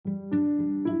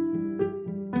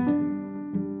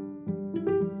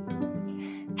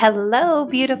Hello,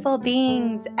 beautiful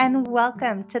beings, and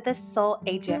welcome to the Soul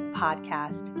Agent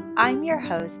Podcast. I'm your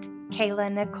host,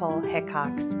 Kayla Nicole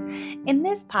Hickox. In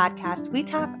this podcast, we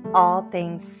talk all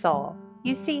things soul.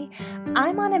 You see,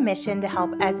 I'm on a mission to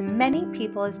help as many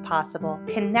people as possible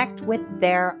connect with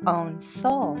their own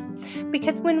soul.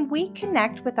 Because when we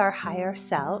connect with our higher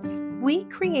selves, we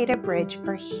create a bridge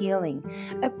for healing,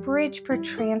 a bridge for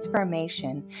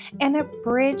transformation, and a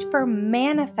bridge for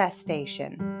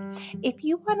manifestation. If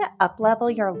you want to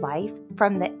uplevel your life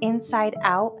from the inside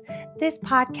out, this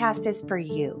podcast is for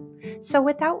you. So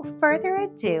without further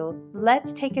ado,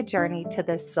 let's take a journey to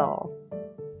the soul.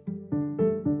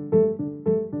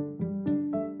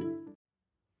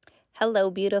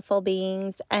 Hello, beautiful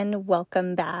beings, and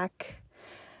welcome back.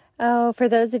 Oh, for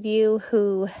those of you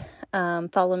who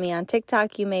follow me on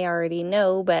TikTok, you may already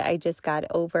know, but I just got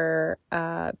over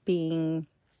being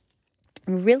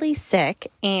really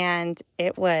sick, and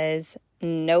it was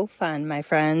no fun, my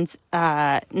friends.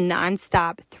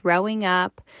 Nonstop throwing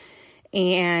up,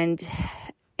 and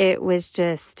it was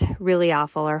just really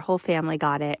awful. Our whole family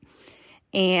got it,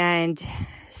 and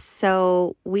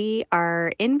so we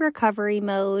are in recovery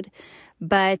mode.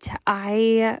 But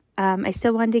I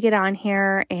still wanted to get on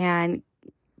here and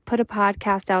put a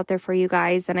podcast out there for you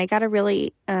guys, and I got a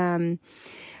really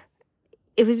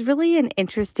it was really an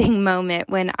interesting moment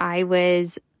when I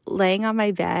was laying on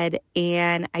my bed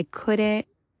and I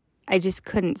just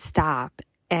couldn't stop.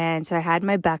 And so I had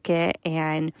my bucket,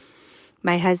 and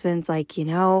my husband's like, you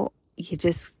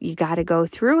got to go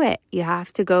through it. You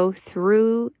have to go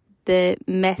through the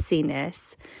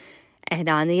messiness. And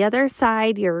on the other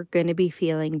side, you're going to be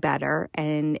feeling better,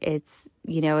 and it's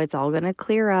all going to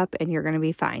clear up and you're going to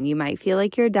be fine. You might feel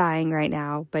like you're dying right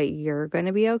now, but you're going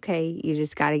to be okay. You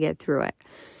just got to get through it.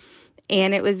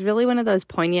 And it was really one of those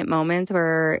poignant moments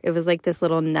where it was like this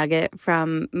little nugget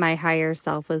from my higher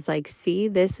self was like, see,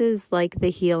 this is like the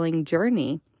healing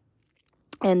journey.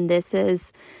 And this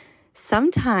is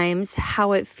sometimes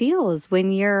how it feels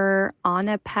when you're on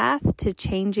a path to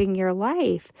changing your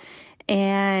life.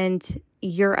 And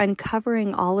you're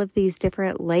uncovering all of these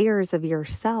different layers of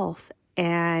yourself.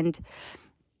 And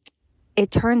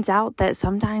it turns out that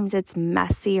sometimes it's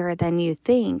messier than you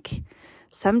think.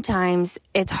 Sometimes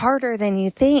it's harder than you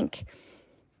think.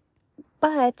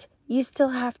 But you still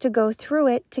have to go through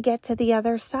it to get to the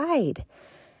other side.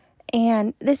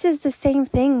 And this is the same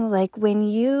thing like when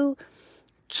you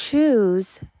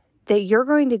choose that you're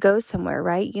going to go somewhere,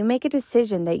 right? You make a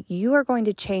decision that you are going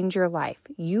to change your life.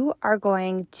 You are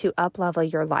going to up-level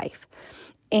your life.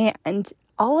 And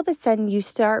all of a sudden, you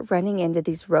start running into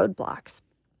these roadblocks.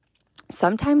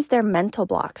 Sometimes they're mental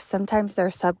blocks. Sometimes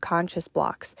they're subconscious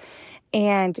blocks.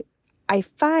 And I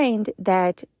find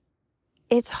that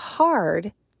it's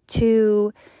hard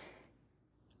to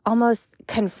almost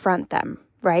confront them,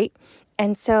 right?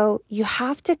 And so you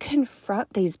have to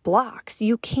confront these blocks.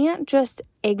 You can't just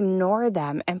ignore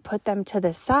them and put them to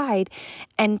the side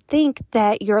and think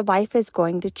that your life is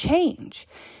going to change,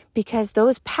 because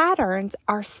those patterns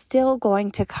are still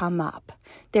going to come up.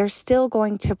 They're still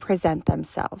going to present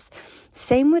themselves.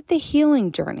 Same with the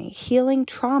healing journey, healing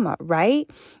trauma, right?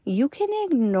 You can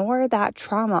ignore that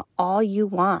trauma all you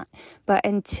want, but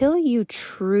until you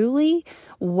truly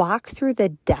walk through the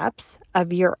depths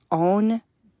of your own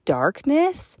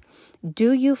darkness,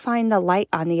 do you find the light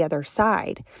on the other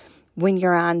side when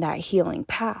you're on that healing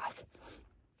path?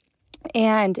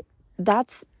 And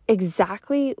that's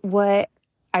exactly what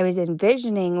I was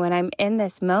envisioning when I'm in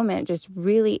this moment, just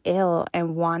really ill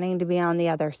and wanting to be on the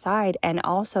other side, and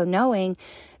also knowing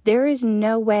there is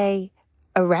no way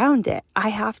around it. I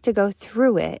have to go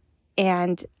through it,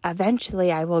 and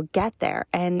eventually I will get there,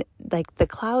 and like the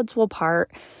clouds will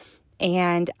part,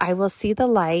 and I will see the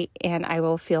light, and I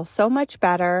will feel so much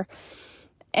better.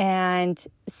 And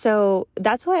so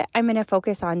that's what I'm going to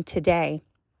focus on today.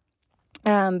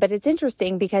 But it's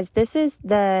interesting because this is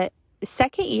the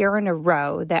second year in a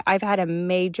row that I've had a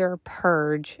major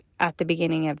purge at the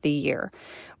beginning of the year,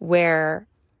 where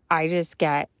I just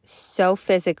get so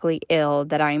physically ill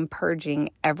that I'm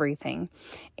purging everything.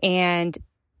 And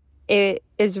it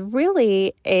is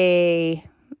really a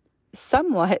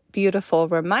somewhat beautiful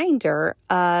reminder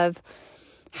of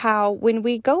how when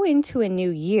we go into a new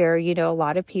year, a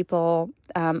lot of people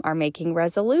are making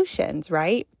resolutions,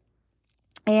 right?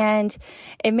 And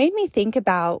it made me think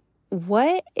about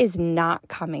what is not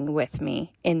coming with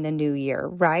me in the new year,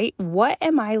 right? What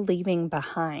am I leaving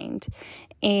behind?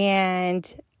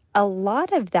 And a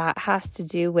lot of that has to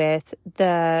do with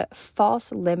the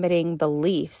false limiting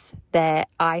beliefs that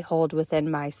I hold within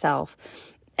myself,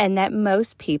 and that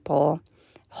most people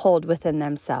hold within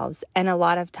themselves. And a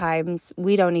lot of times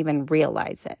we don't even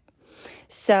realize it.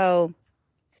 So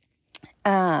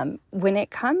when it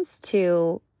comes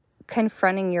to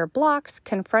confronting your blocks,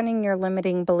 confronting your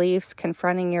limiting beliefs,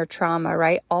 confronting your trauma,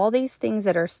 right? All these things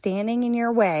that are standing in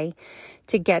your way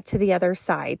to get to the other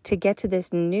side, to get to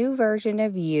this new version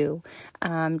of you,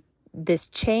 this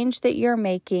change that you're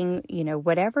making,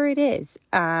 whatever it is.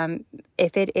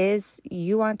 If it is,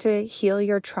 you want to heal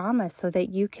your trauma so that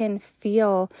you can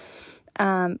feel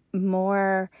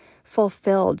more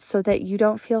fulfilled, so that you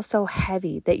don't feel so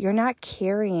heavy, that you're not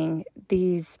carrying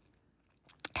these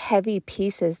heavy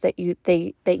pieces that you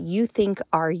think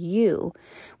are you,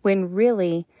 when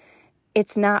really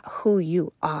it's not who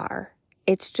you are.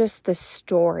 It's just the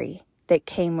story that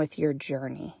came with your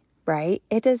journey, right?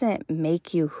 It doesn't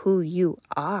make you who you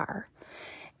are.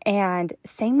 And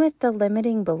same with the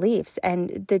limiting beliefs.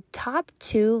 And the top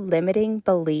 2 limiting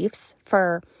beliefs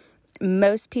for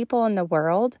most people in the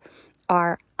world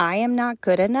are, I am not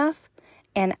good enough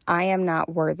and I am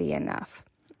not worthy enough.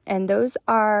 And those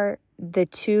are the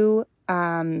 2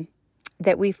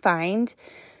 that we find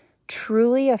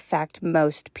truly affect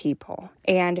most people.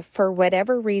 And for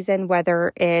whatever reason,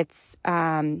 whether it's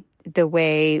the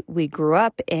way we grew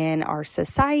up in our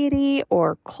society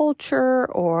or culture,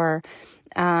 or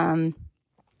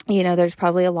there's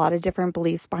probably a lot of different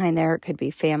beliefs behind there. It could be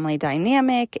family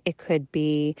dynamic. It could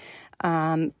be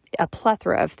a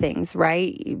plethora of things,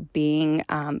 right? Being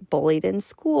bullied in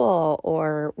school,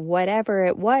 or whatever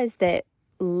it was that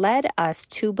led us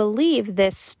to believe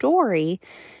this story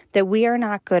that we are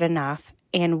not good enough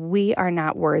and we are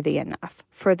not worthy enough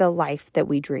for the life that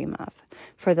we dream of,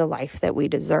 for the life that we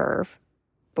deserve,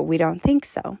 but we don't think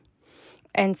so.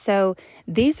 And so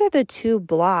these are the 2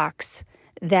 blocks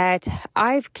that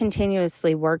I've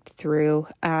continuously worked through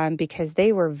because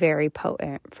they were very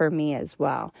potent for me as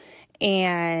well.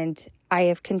 And I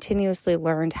have continuously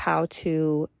learned how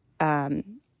to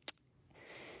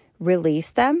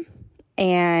release them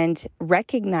and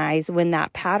recognize when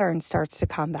that pattern starts to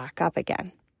come back up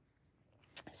again.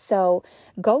 So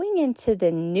going into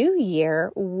the new year,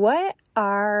 what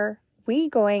are we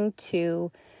going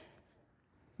to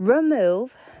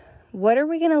remove? What are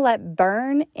we going to let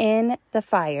burn in the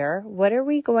fire? What are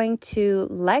we going to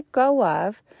let go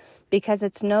of because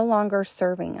it's no longer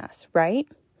serving us, right?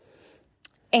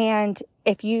 And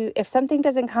if something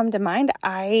doesn't come to mind,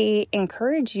 I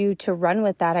encourage you to run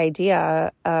with that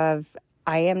idea of,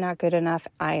 I am not good enough,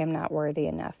 I am not worthy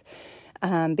enough.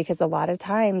 Because a lot of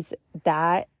times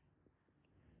that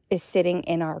is sitting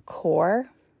in our core,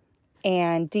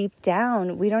 and deep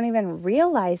down, we don't even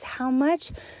realize how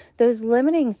much those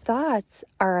limiting thoughts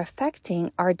are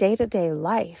affecting our day-to-day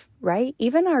life, right?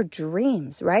 Even our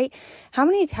dreams, right? How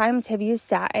many times have you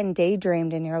sat and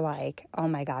daydreamed and you're like, oh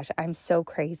my gosh, I'm so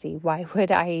crazy. Why would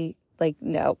I,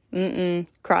 no,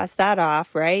 cross that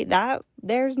off, right?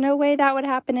 There's no way that would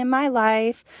happen in my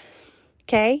life.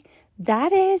 Okay?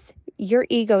 That is your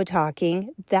ego talking.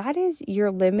 That is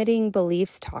your limiting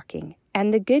beliefs talking.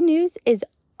 And the good news is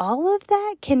all of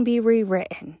that can be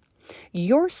rewritten.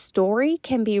 Your story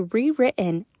can be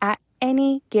rewritten at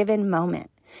any given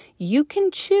moment. You can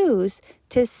choose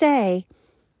to say,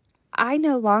 I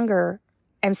no longer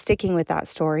am sticking with that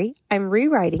story. I'm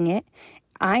rewriting it.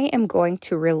 I am going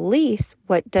to release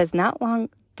what does no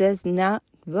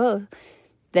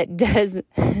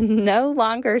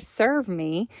longer serve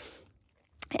me.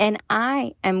 And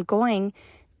I am going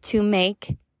to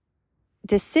make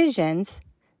decisions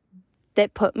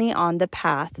that put me on the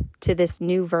path to this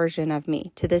new version of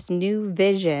me, to this new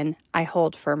vision I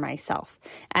hold for myself.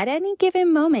 At any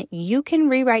given moment, you can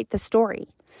rewrite the story.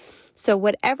 So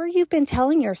whatever you've been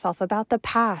telling yourself about the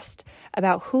past,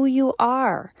 about who you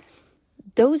are,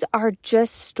 those are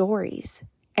just stories,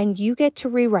 and you get to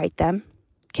rewrite them,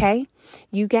 okay?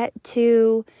 You get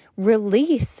to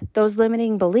release those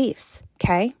limiting beliefs,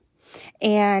 okay?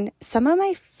 And some of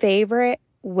my favorite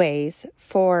ways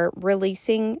for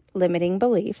releasing limiting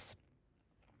beliefs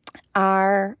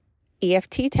are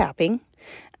EFT tapping.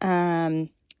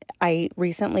 I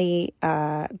recently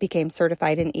became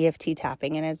certified in EFT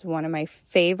tapping, and it's one of my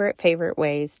favorite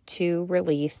ways to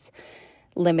release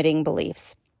limiting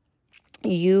beliefs.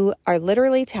 You are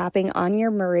literally tapping on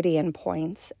your meridian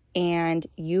points, and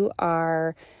you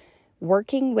are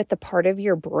working with the part of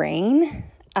your brain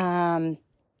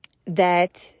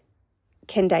that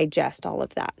can digest all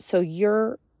of that. So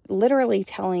you're literally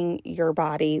telling your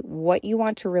body what you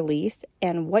want to release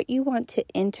and what you want to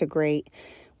integrate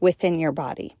within your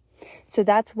body. So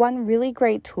that's one really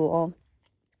great tool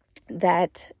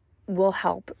that will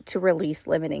help to release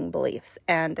limiting beliefs.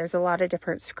 And there's a lot of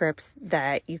different scripts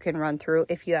that you can run through.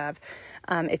 If you're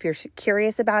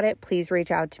curious about it, please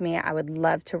reach out to me. I would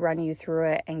love to run you through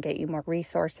it and get you more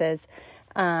resources.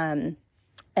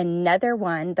 Another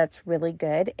one that's really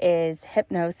good is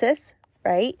hypnosis,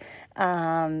 right?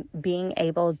 Being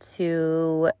able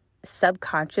to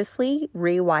subconsciously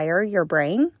rewire your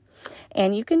brain.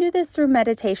 And you can do this through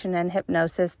meditation and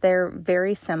hypnosis. They're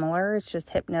very similar. It's just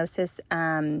hypnosis.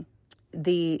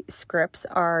 The scripts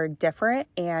are different,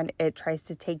 and it tries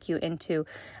to take you into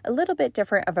a little bit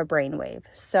different of a brainwave.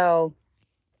 So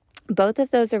both of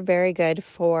those are very good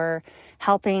for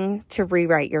helping to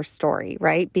rewrite your story,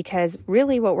 right? Because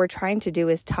really what we're trying to do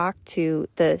is talk to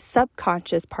the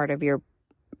subconscious part of your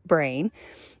brain,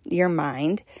 your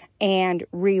mind, and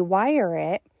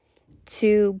rewire it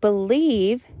to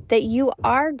believe that you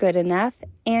are good enough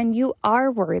and you are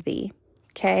worthy.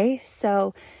 Okay,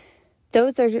 so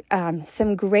those are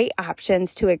some great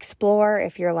options to explore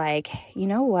if you're like, you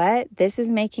know what, this is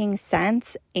making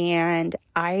sense and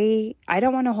I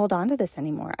don't want to hold on to this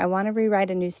anymore. I want to rewrite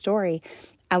a new story.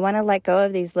 I want to let go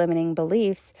of these limiting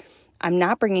beliefs. I'm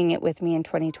not bringing it with me in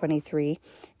 2023.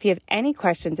 If you have any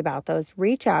questions about those,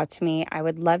 reach out to me. I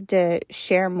would love to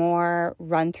share more,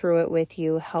 run through it with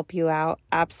you, help you out.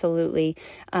 Absolutely.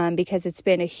 Because it's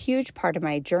been a huge part of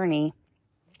my journey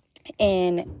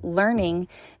in learning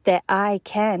that I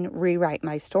can rewrite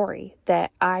my story, that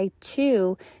I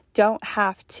too don't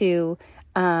have to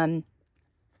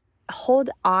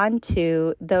hold on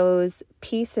to those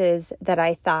pieces that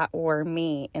I thought were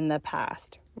me in the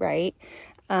past, right?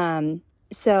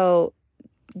 So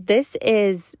this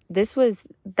was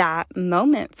that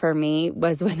moment for me,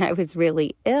 was when I was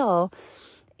really ill,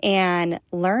 and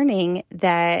learning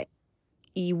that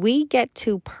we get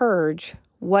to purge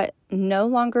what no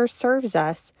longer serves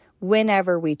us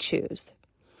whenever we choose.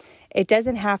 It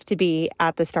doesn't have to be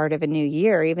at the start of a new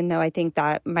year, even though I think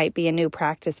that might be a new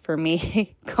practice for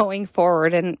me going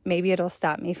forward, and maybe it'll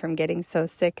stop me from getting so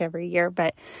sick every year.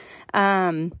 But,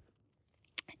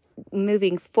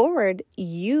 moving forward,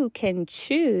 you can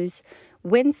choose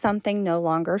when something no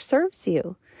longer serves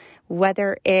you,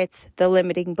 whether it's the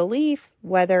limiting belief,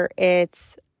 whether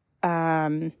it's,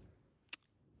 an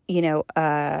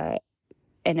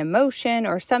emotion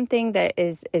or something that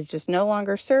is just no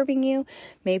longer serving you.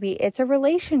 Maybe it's a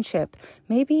relationship.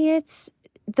 Maybe it's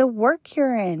the work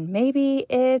you're in. Maybe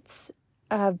it's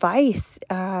a vice.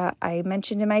 I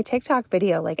mentioned in my TikTok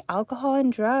video, like alcohol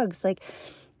and drugs, like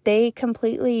they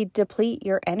completely deplete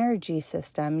your energy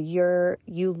system. You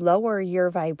lower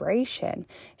your vibration.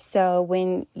 So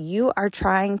when you are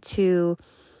trying to,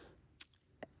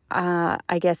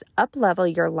 up-level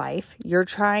your life, you're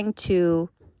trying to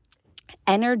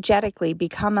energetically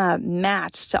become a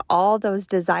match to all those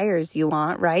desires you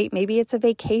want, right? Maybe it's a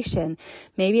vacation.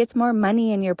 Maybe it's more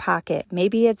money in your pocket.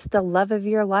 Maybe it's the love of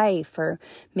your life, or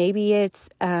maybe it's,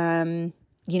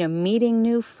 meeting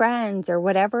new friends, or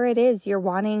whatever it is, you're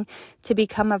wanting to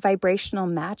become a vibrational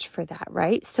match for that,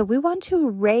 right? So we want to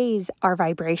raise our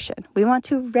vibration. We want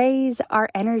to raise our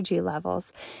energy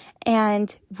levels.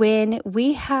 And when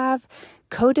we have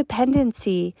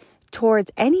codependency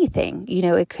towards anything,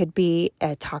 it could be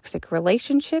a toxic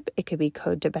relationship. It could be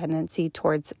codependency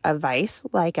towards a vice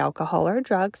like alcohol or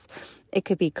drugs. It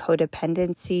could be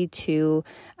codependency to,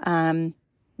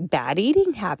 bad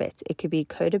eating habits. It could be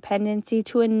codependency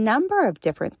to a number of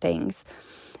different things.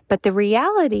 But the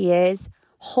reality is,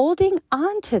 holding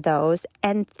on to those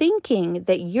and thinking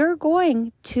that you're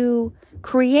going to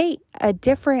create a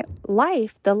different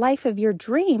life, the life of your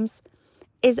dreams,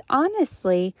 is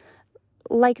honestly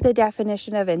like the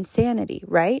definition of insanity,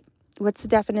 right? What's the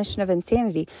definition of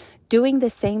insanity? Doing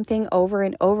the same thing over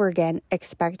and over again,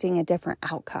 expecting a different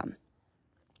outcome.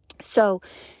 So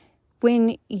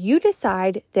when you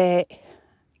decide that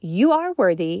you are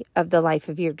worthy of the life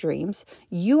of your dreams,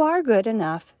 you are good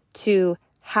enough to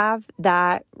have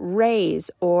that raise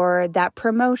or that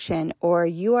promotion, or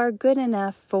you are good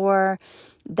enough for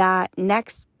that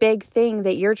next big thing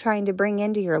that you're trying to bring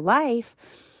into your life,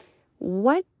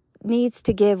 what needs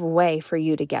to give way for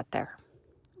you to get there?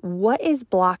 What is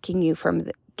blocking you from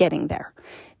getting there?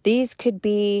 These could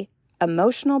be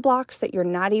emotional blocks that you're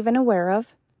not even aware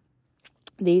of.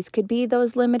 These could be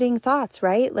those limiting thoughts,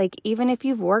 right? Like, even if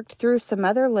you've worked through some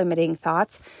other limiting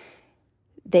thoughts,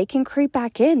 they can creep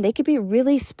back in. They could be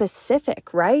really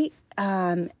specific, right?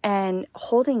 And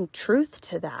holding truth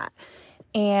to that.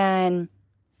 And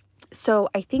so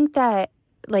I think that,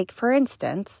 like, for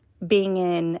instance, being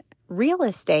in real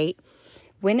estate,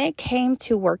 when it came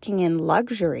to working in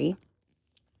luxury,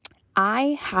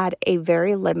 I had a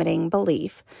very limiting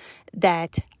belief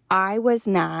that I was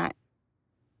not,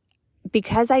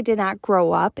 because I did not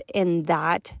grow up in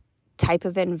that type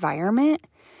of environment,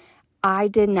 I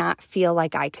did not feel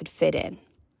like I could fit in.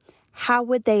 How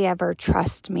would they ever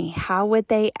trust me? How would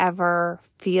they ever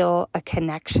feel a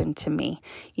connection to me?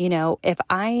 If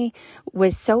I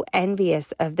was so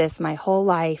envious of this my whole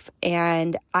life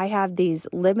and I have these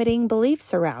limiting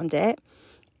beliefs around it,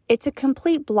 it's a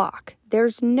complete block.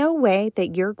 There's no way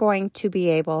that you're going to be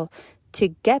able to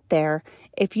get there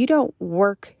if you don't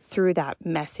work through that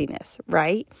messiness,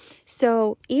 right?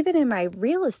 So even in my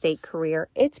real estate career,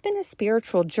 it's been a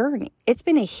spiritual journey. It's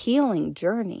been a healing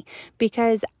journey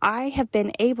because I have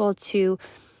been able to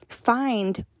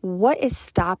find what is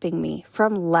stopping me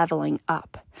from leveling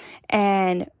up.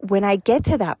 And when I get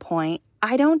to that point,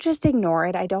 I don't just ignore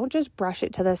it. I don't just brush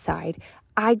it to the side.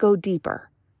 I go deeper.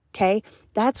 Okay,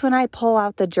 that's when I pull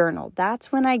out the journal. That's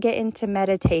when I get into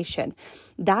meditation.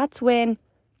 That's when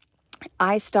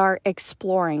I start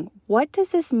exploring, what does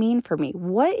this mean for me?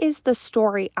 What is the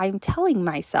story I'm telling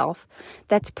myself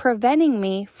that's preventing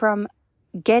me from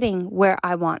getting where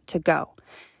I want to go?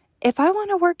 If I want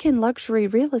to work in luxury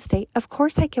real estate, of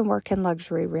course I can work in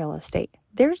luxury real estate.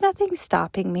 There's nothing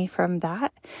stopping me from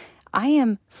that. I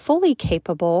am fully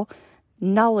capable,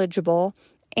 knowledgeable,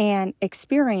 and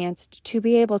experienced to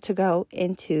be able to go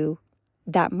into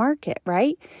that market,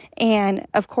 right? And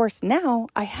of course, now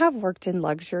I have worked in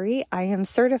luxury. I am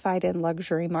certified in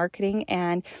luxury marketing,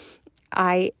 and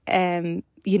I am,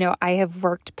 I have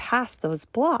worked past those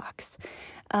blocks.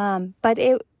 But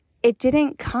it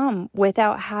didn't come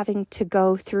without having to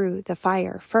go through the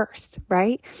fire first,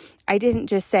 right? I didn't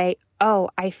just say, oh,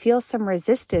 I feel some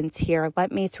resistance here.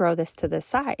 Let me throw this to the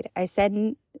side. I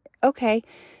said, okay,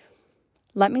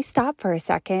 let me stop for a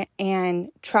second and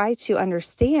try to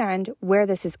understand where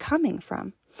this is coming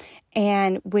from.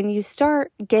 And when you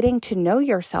start getting to know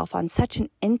yourself on such an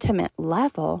intimate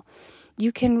level,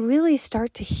 you can really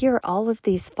start to hear all of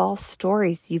these false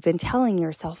stories you've been telling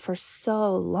yourself for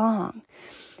so long.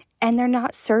 And they're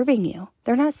not serving you.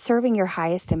 They're not serving your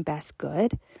highest and best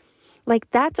good.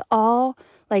 Like, that's all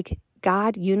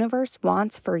God, universe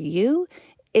wants for you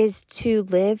is to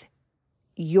live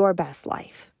your best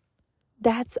life.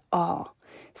 That's all.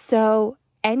 So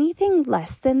anything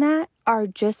less than that are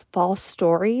just false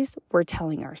stories we're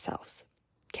telling ourselves.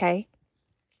 Okay?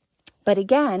 But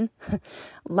again,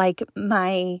 like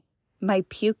my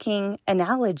puking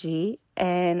analogy,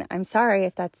 and I'm sorry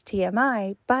if that's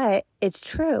TMI, but it's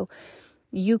true.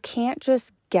 You can't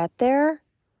just get there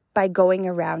by going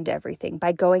around everything,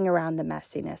 by going around the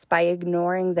messiness, by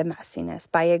ignoring the messiness,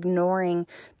 by ignoring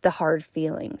the hard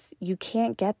feelings. You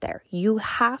can't get there. You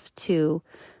have to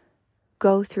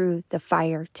go through the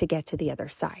fire to get to the other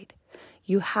side.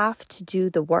 You have to do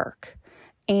the work.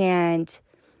 And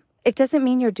it doesn't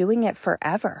mean you're doing it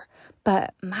forever.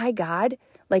 But my God,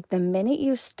 the minute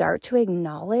you start to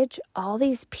acknowledge all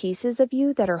these pieces of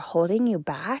you that are holding you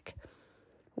back,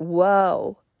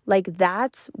 whoa.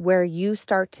 That's where you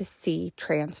start to see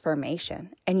transformation,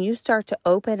 and you start to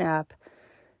open up,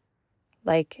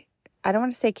 I don't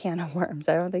want to say can of worms.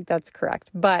 I don't think that's correct,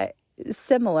 but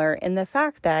similar in the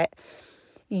fact that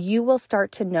you will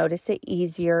start to notice it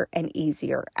easier and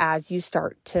easier as you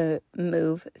start to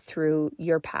move through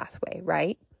your pathway,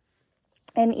 right?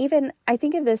 And even I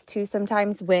think of this too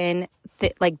sometimes when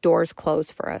doors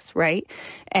close for us, right?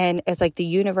 And it's the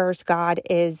universe, God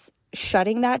is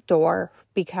shutting that door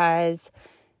because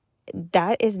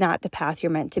that is not the path you're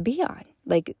meant to be on.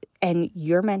 And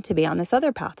you're meant to be on this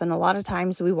other path. And a lot of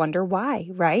times we wonder why,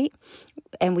 right?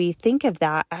 And we think of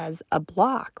that as a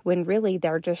block when really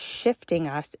they're just shifting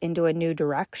us into a new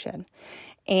direction.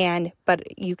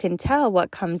 But you can tell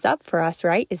what comes up for us,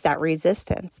 right? Is that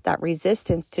resistance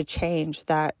to change,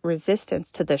 that resistance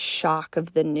to the shock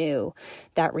of the new,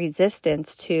 that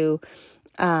resistance to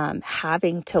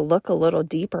having to look a little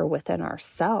deeper within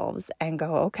ourselves and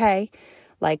go, okay,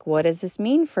 what does this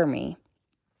mean for me?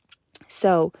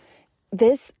 So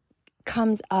this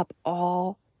comes up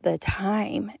all the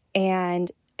time.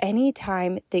 And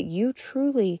anytime that you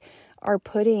truly are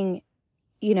putting,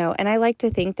 and I like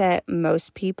to think that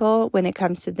most people, when it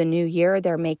comes to the new year,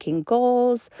 they're making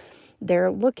goals.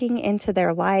 They're looking into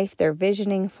their life. They're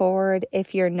visioning forward.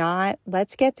 If you're not,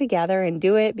 let's get together and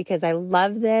do it because I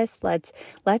love this. Let's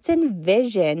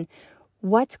envision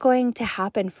what's going to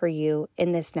happen for you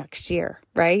in this next year,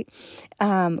 right?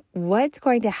 What's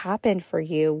going to happen for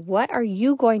you? What are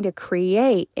you going to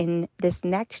create in this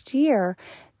next year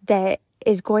that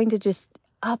is going to just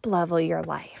up-level your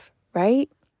life, right?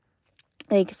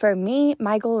 For me,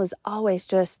 my goal is always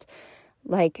just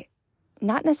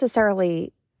not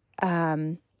necessarily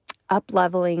up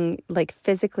leveling, like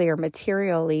physically or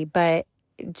materially, but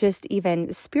just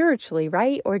even spiritually,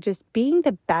 right? Or just being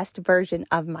the best version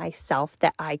of myself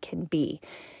that I can be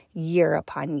year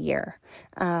upon year.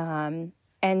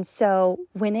 And so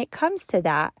when it comes to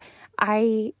that,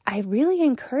 I really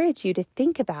encourage you to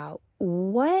think about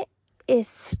what is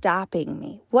stopping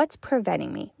me? What's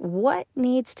preventing me? What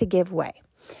needs to give way?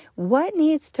 What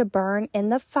needs to burn in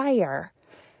the fire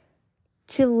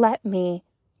to let me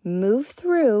move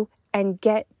through and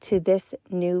get to this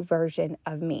new version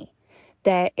of me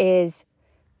that is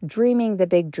dreaming the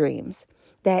big dreams,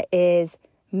 that is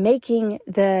making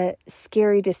the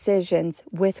scary decisions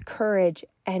with courage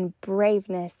and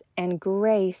braveness and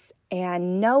grace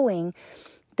and knowing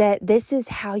that this is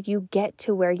how you get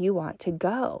to where you want to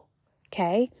go.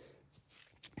 Okay?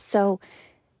 So,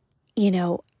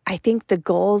 I think the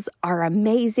goals are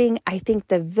amazing. I think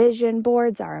the vision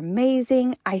boards are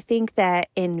amazing. I think that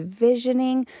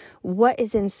envisioning what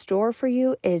is in store for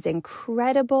you is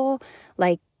incredible.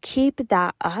 Like, keep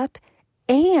that up.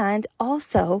 And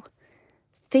also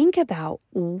think about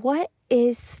what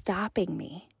is stopping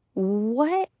me.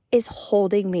 What is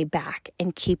holding me back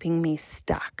and keeping me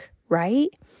stuck, right?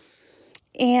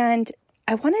 And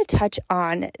I want to touch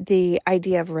on the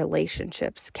idea of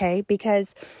relationships, okay?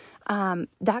 Because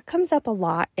that comes up a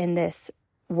lot in this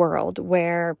world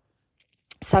where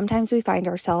sometimes we find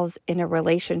ourselves in a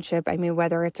relationship. I mean,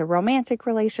 whether it's a romantic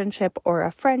relationship or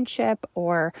a friendship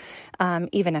or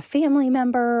even a family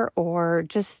member or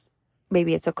just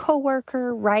maybe it's a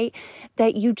coworker, right?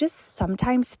 That you just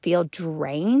sometimes feel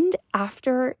drained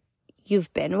after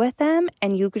you've been with them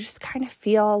and you just kind of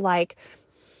feel like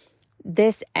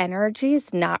this energy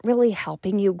is not really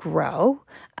helping you grow.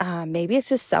 Maybe it's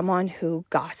just someone who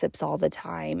gossips all the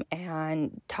time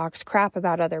and talks crap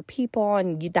about other people,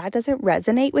 and that doesn't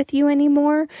resonate with you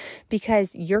anymore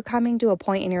because you're coming to a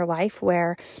point in your life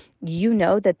where you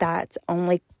know that that's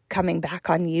only coming back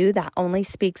on you, that only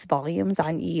speaks volumes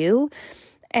on you.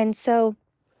 And so,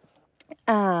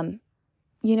 when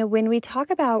we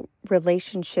talk about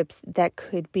relationships that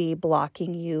could be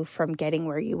blocking you from getting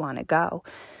where you want to go,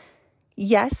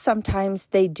 yes, sometimes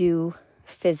they do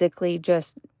physically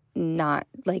just not,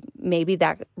 like maybe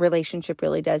that relationship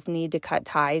really does need to cut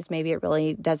ties. Maybe it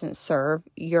really doesn't serve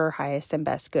your highest and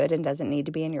best good and doesn't need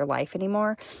to be in your life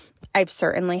anymore. I've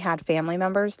certainly had family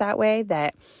members that way,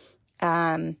 that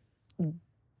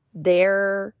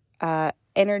their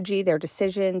energy, their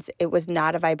decisions, it was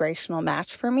not a vibrational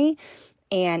match for me.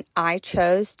 And I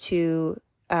chose to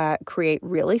create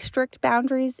really strict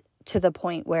boundaries to the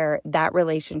point where that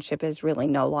relationship is really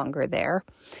no longer there.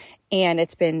 And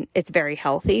it's very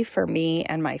healthy for me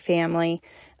and my family.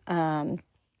 But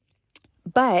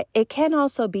it can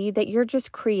also be that you're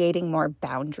just creating more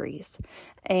boundaries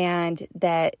and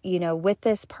that, with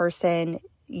this person,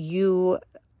 you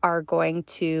are going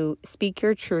to speak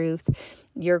your truth.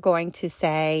 You're going to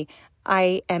say,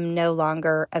 I am no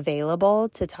longer available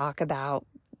to talk about,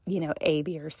 A,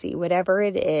 B, or C, whatever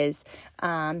it is.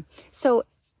 So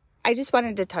I just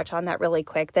wanted to touch on that really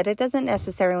quick, that it doesn't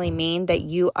necessarily mean that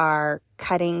you are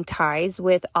cutting ties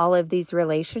with all of these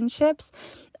relationships,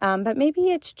 but maybe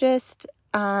it's just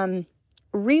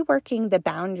reworking the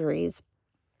boundaries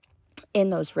in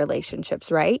those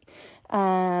relationships, right?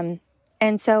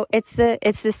 And so it's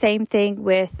the same thing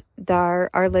with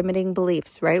our limiting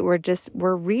beliefs, right?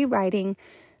 We're rewriting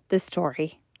the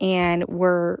story and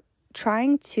we're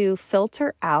trying to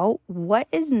filter out what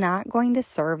is not going to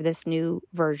serve this new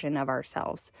version of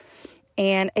ourselves.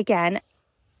 And again,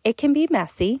 it can be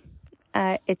messy.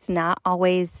 It's not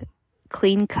always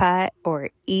clean cut or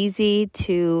easy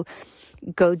to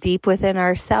go deep within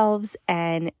ourselves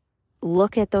and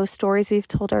look at those stories we've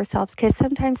told ourselves, because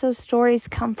sometimes those stories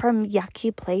come from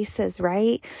yucky places,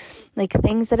 right? Like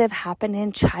things that have happened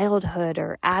in childhood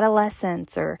or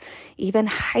adolescence or even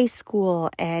high school,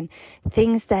 and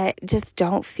things that just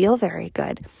don't feel very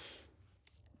good.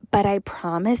 But I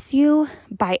promise you,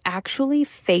 by actually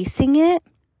facing it,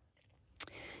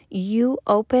 you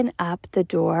open up the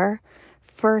door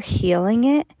for healing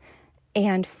it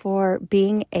and for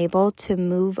being able to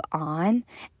move on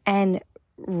and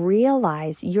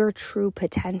realize your true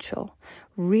potential.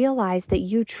 Realize that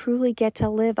you truly get to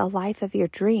live a life of your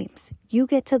dreams. You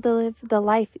get to live the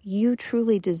life you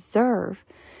truly deserve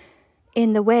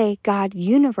in the way God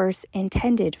universe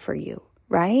intended for you,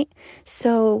 right?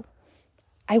 So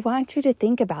I want you to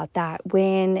think about that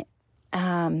when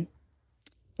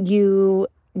you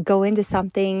go into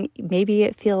something, maybe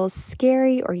it feels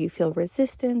scary or you feel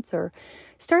resistance, or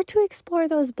start to explore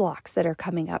those blocks that are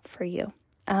coming up for you.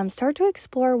 Start to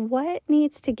explore what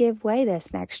needs to give way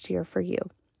this next year for you.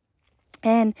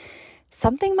 And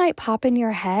something might pop in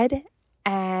your head,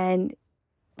 and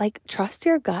trust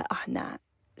your gut on that.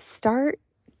 Start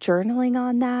journaling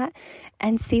on that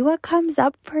and see what comes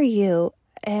up for you,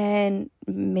 and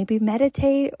maybe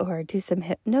meditate or do some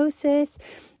hypnosis.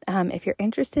 If you're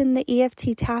interested in the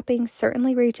EFT tapping,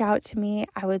 certainly reach out to me.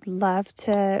 I would love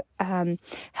to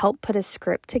help put a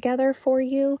script together for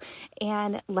you,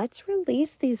 and let's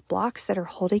release these blocks that are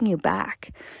holding you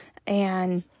back,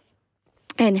 and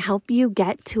help you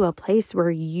get to a place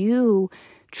where you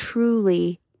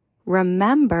truly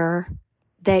remember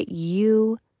that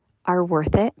you are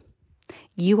worth it.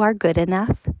 You are good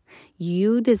enough.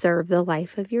 You deserve the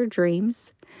life of your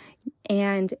dreams.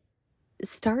 And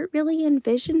start really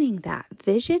envisioning that.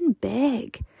 Vision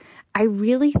big. I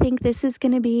really think this is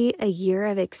going to be a year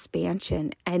of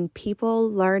expansion and people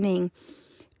learning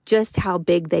just how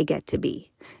big they get to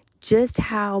be, just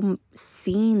how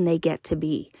seen they get to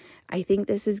be. I think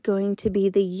this is going to be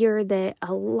the year that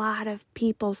a lot of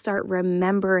people start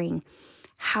remembering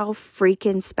how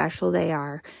freaking special they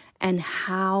are and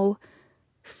how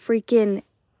freaking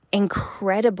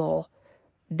incredible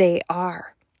they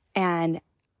are. And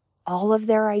all of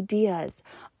their ideas,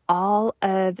 all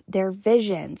of their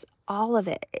visions, all of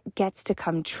it gets to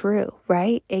come true,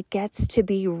 right? It gets to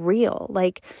be real.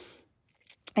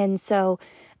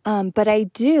 But I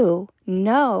do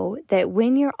know that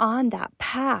when you're on that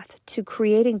path to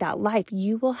creating that life,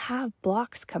 you will have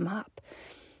blocks come up.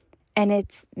 And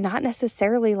it's not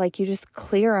necessarily like you just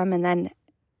clear them and then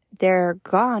they're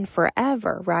gone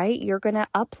forever, right? You're going to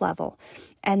up level.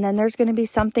 And then there's going to be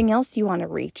something else you want to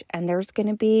reach. And there's going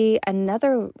to be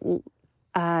another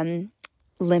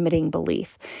limiting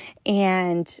belief.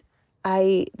 And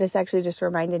this actually just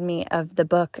reminded me of the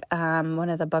book. One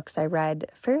of the books I read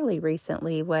fairly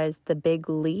recently was The Big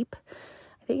Leap.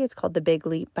 I think it's called The Big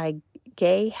Leap by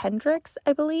Gay Hendricks,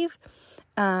 I believe.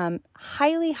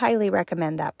 Highly, highly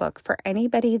recommend that book for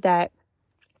anybody that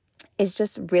is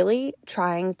just really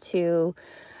trying to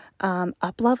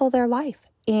up-level their life.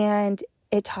 And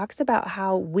it talks about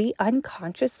how we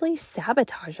unconsciously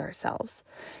sabotage ourselves.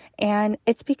 And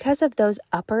it's because of those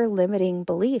upper limiting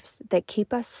beliefs that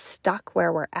keep us stuck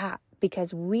where we're at,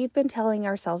 because we've been telling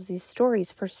ourselves these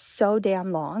stories for so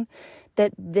damn long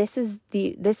that this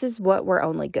is what we're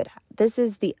only good at. This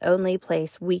is the only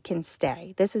place we can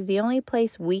stay. This is the only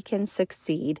place we can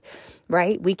succeed,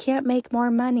 right? We can't make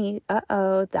more money.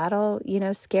 That'll,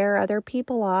 scare other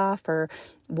people off, or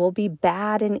we'll be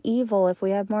bad and evil if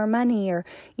we have more money, or,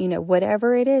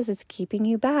 whatever it is keeping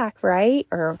you back, right?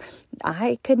 Or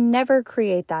I could never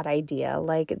create that idea.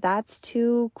 That's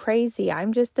too crazy.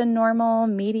 I'm just a normal,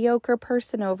 mediocre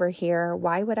person over here.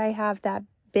 Why would I have that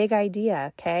big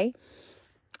idea? Okay.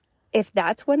 If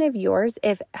that's one of yours,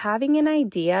 if having an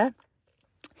idea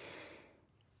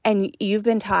and you've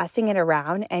been tossing it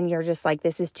around and you're just like,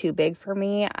 this is too big for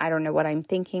me, I don't know what I'm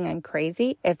thinking, I'm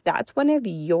crazy. If that's one of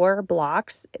your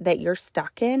blocks that you're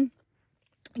stuck in,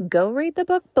 go read the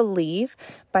book Believe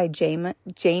by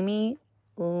Jamie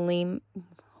Lim.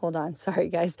 Hold on. Sorry,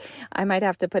 guys. I might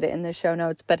have to put it in the show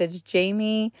notes, but it's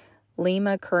Jamie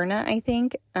Lima Kerna, I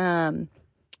think.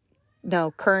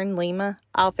 No, Kern Lima.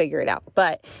 I'll figure it out.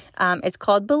 But it's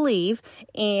called Believe.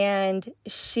 And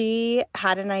she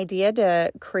had an idea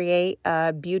to create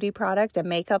a beauty product, a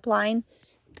makeup line.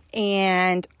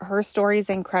 And her story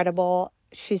is incredible.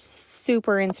 She's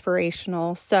super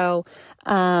inspirational. So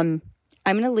I'm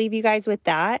going to leave you guys with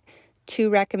that. 2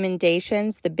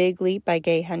 recommendations, The Big Leap by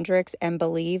Gay Hendricks and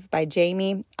Believe by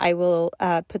Jamie. I will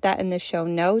put that in the show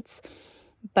notes.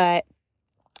 But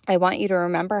I want you to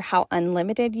remember how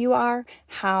unlimited you are,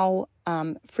 how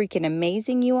freaking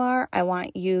amazing you are. I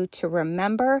want you to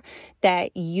remember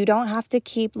that you don't have to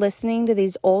keep listening to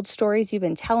these old stories you've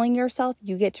been telling yourself.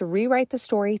 You get to rewrite the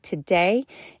story today.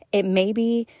 It may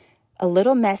be a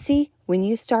little messy when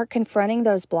you start confronting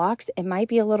those blocks. It might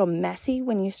be a little messy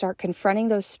when you start confronting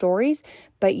those stories,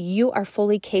 but you are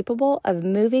fully capable of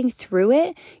moving through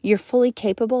it. You're fully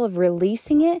capable of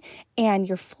releasing it, and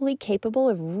you're fully capable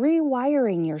of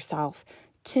rewiring yourself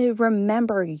to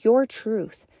remember your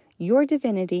truth, your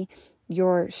divinity,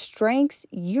 your strengths.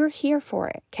 You're here for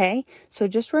it, okay? So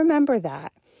just remember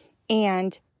that.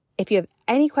 And if you have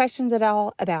any questions at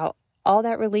all about all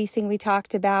that releasing we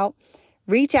talked about,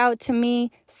 reach out to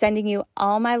me, sending you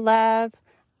all my love.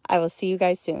 I will see you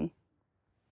guys soon.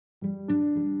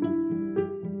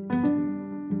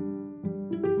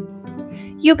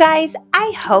 You guys,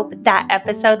 I hope that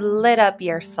episode lit up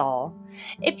your soul.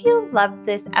 If you loved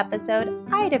this episode,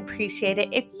 I'd appreciate it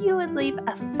if you would leave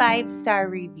a 5-star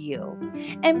review.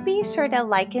 And be sure to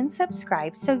like and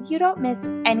subscribe so you don't miss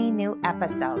any new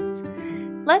episodes.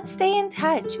 Let's stay in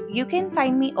touch. You can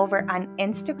find me over on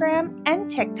Instagram and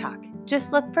TikTok.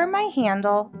 Just look for my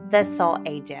handle, The Soul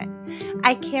Agent.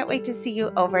 I can't wait to see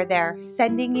you over there.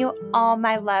 Sending you all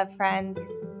my love, friends.